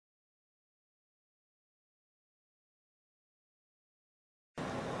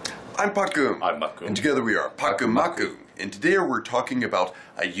I'm Pakkun. I'm Makkun. And together we are Pakkun Makkun. And today we're talking about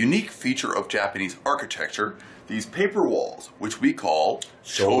a unique feature of Japanese architecture, these paper walls, which we call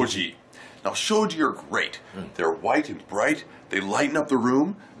shoji. Now shoji are great. They're white and bright, they lighten up the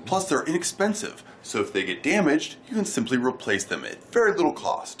room, plus they're inexpensive. So if they get damaged, you can simply replace them at very little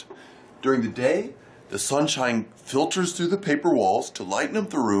cost. During the day, the sunshine filters through the paper walls to lighten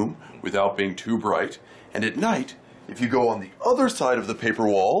up the room without being too bright. And at night, if you go on the other side of the paper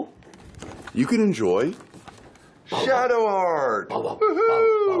wall, you can enjoy shadow art.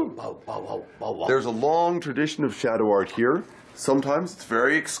 Woohoo! There's a long tradition of shadow art here. Sometimes it's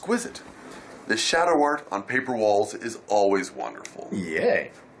very exquisite. The shadow art on paper walls is always wonderful. Yeah,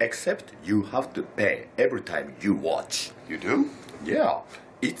 except you have to pay every time you watch. You do? Yeah,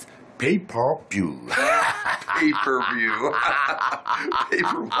 it's pay-per-view. Pay-per-view.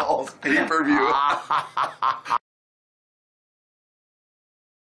 Paper walls, pay-per-view.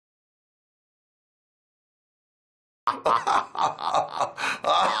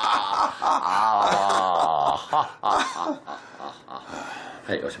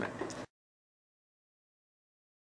 Hey, おしまい。